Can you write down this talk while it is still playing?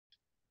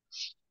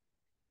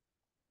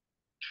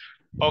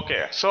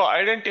Okay, so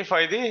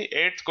identify the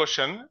eighth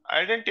question.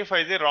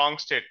 Identify the wrong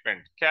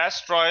statement.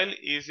 Castor oil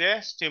is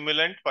a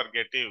stimulant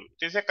purgative.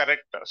 It is a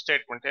correct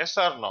statement. Yes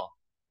or no?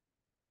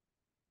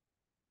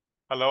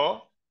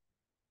 Hello?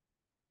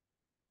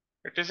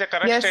 It is a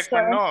correct Yes,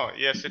 statement. sir. No?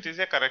 Yes, it is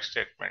a correct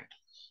statement.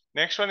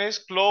 Next one is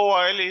clove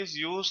oil is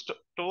used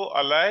to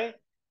allay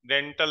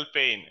dental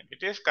pain.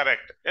 It is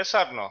correct. Yes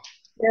or no?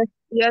 Yes,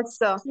 yes,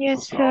 sir.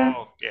 Yes, sir.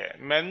 Okay.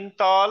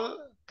 Menthol,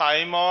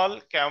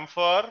 thymol,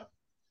 camphor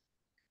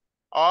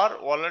are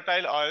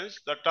volatile oils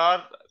that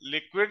are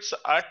liquids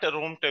at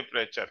room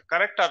temperature.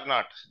 Correct or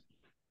not?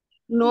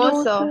 No,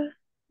 No, sir.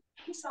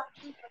 sir.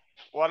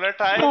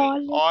 Volatile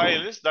Solid.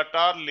 oils that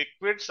are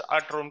liquids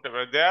at room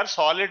temperature. They are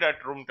solid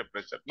at room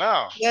temperature.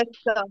 Now, Yes,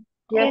 sir. Yes,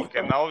 Yes. okay,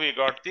 sir. now we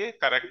got the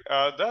correct,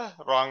 the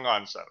wrong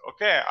answer.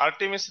 Okay,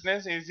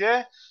 artemisinin is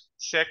a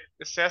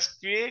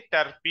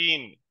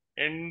sesquiterpene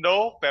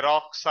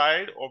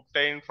endoperoxide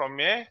obtained from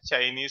a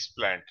Chinese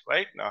plant.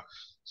 Right now,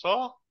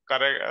 so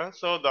correct.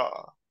 So the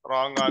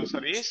wrong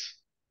answer is.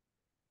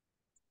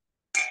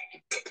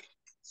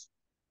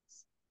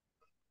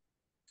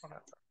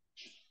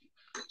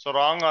 So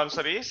wrong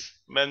answer is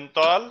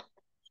menthol,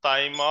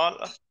 thymol,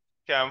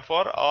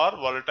 camphor are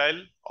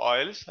volatile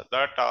oils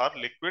that are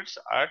liquids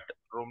at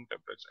room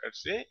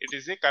temperature. It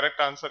is the correct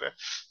answer.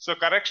 So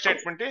correct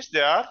statement is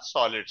they are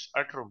solids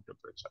at room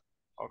temperature.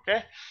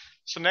 Okay.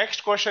 So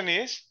next question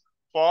is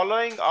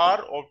following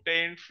are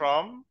obtained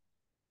from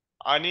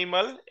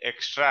animal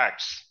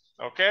extracts.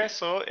 Okay.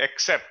 So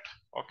except.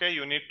 Okay.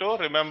 You need to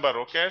remember.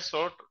 Okay.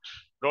 So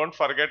don't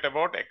forget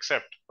about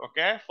except.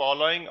 Okay.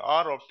 Following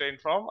are obtained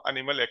from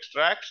animal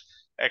extracts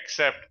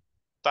except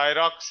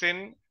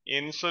thyroxine,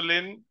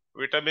 insulin,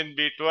 vitamin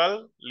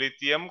B12,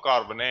 lithium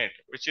carbonate.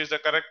 Which is the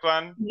correct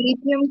one?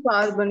 Lithium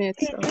carbonate,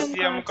 sir.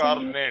 Lithium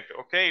carbonate.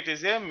 Okay. It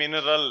is a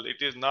mineral.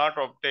 It is not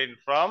obtained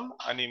from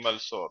animal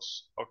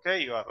source.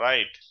 Okay. You are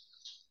right.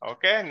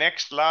 Okay.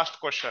 Next, last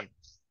question.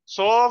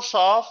 Source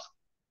of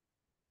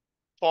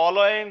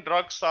following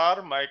drugs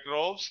are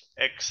microbes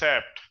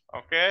except,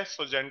 okay,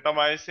 so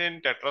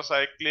gentamicin,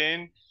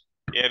 tetracycline,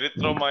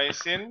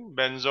 erythromycin,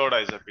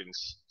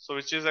 benzodiazepines. So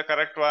which is the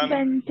correct one?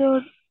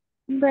 Benzo.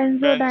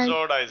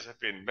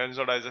 Benzodiazepine. Benzodiazepine.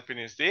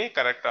 Benzodiazepine is the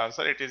correct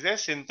answer. It is a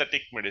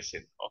synthetic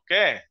medicine.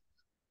 Okay.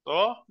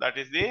 So that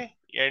is the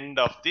end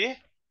of the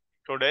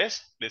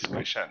today's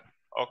discussion.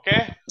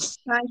 Okay.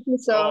 Thank you,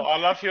 So sir.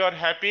 all of you are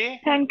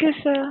happy? Thank you,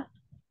 sir.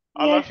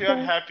 All Yes, of you are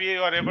sir. happy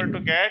you are able to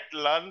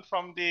learn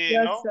from the,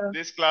 Yes, sir.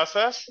 these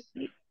classes?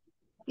 Yes,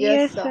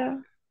 Yes, sir.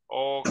 sir.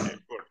 Okay,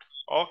 good.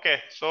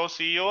 Okay, so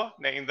see you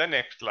in the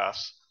next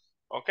class.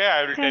 Okay,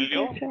 I will tell Thank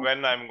you, you sir.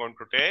 when I'm going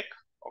to take.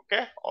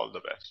 Okay, all the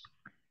best.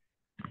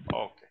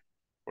 Okay,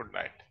 good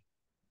night.